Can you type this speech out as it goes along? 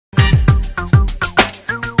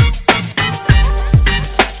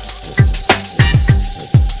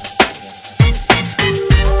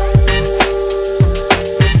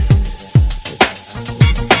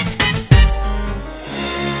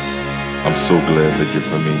glad that you're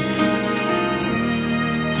for me.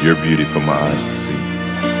 You're beauty for my eyes to see.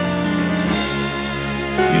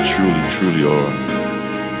 You truly, truly are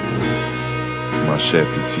my Chere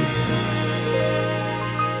Petite.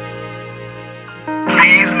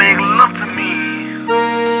 Please make love to me,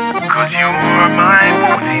 'cause you are my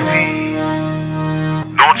Petite.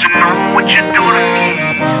 Don't you know what you do to me,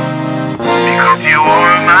 because you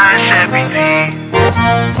are my Chere Petite.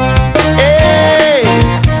 Hey!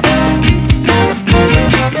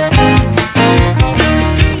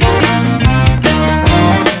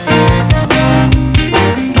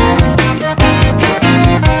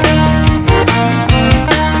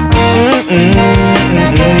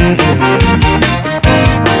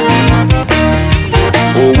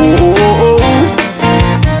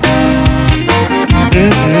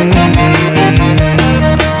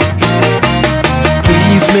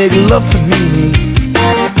 Please make love to me,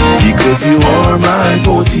 because you are my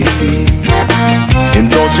Petite. And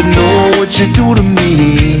don't you know what you do to me,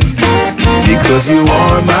 because you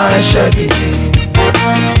are my Chere Petite.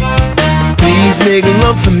 Please make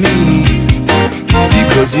love to me,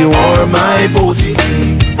 because you are my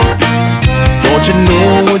Petite. Don't you know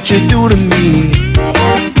what you do to me,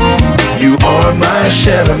 you are my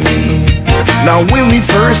Chere Petite. Now when we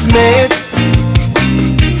first met,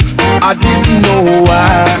 I didn't know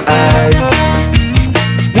why.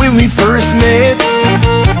 When we first met,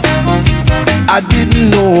 I didn't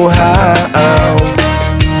know how.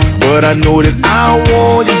 But I know that I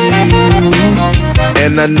want you,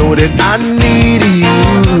 and I know that I need you.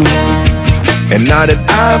 And now that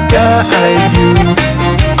I've got you,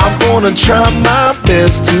 I'm gonna try my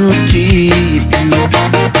best to keep you.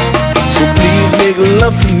 So please make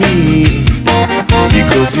love to me,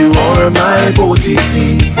 because you are my Petite.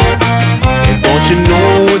 And don't you know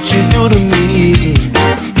what you do to me,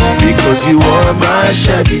 because you are my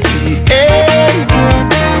Chere Petite. Hey!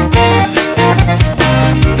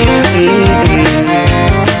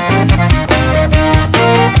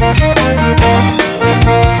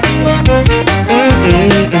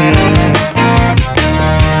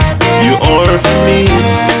 You are for me,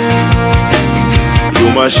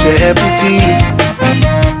 you're my Chere Petite.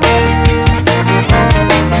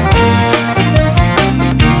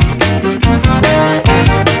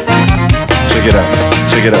 Check it out,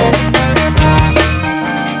 check it out.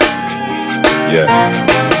 Yeah.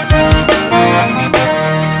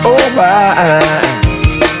 Oh my,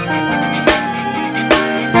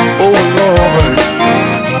 oh Lord.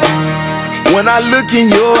 When I look in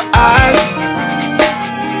your eyes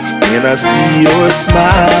and I see your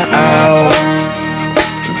smile,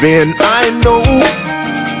 then I know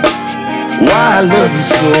why I love you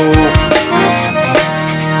so.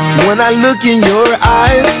 When I look in your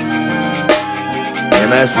eyes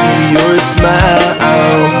and I see your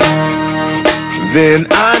smile, then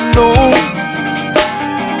I know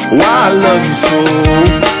why I love you so.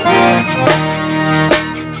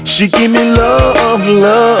 She give me love,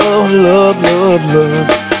 love, love, love, love,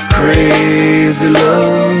 crazy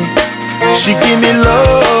love. She give me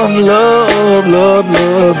love, love, love,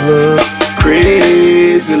 love, love,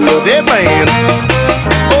 crazy love. Hey man,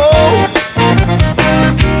 oh.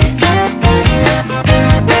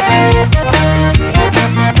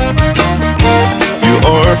 You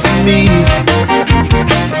are for me.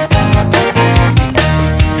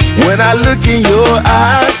 When I look in your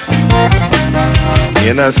eyes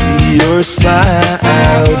and I see your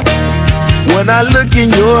smile, when I look in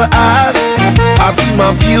your eyes, I see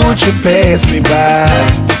my future pass me by.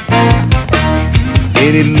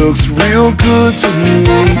 And it looks real good to me,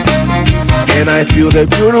 and I feel that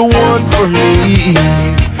you're the one for me.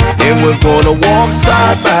 And we're gonna walk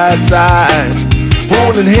side by side,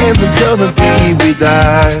 holding hands until the day we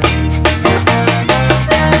die.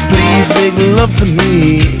 Please make love to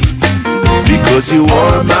me, because you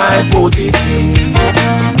are my Petite.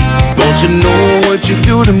 Don't you know what you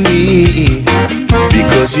do to me,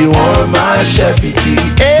 because you are my Chere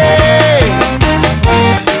Petite. Hey!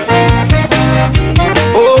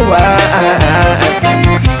 Oh,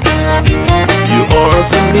 you are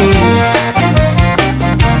for me,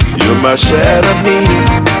 you're my Chere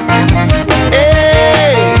Petite. Hey!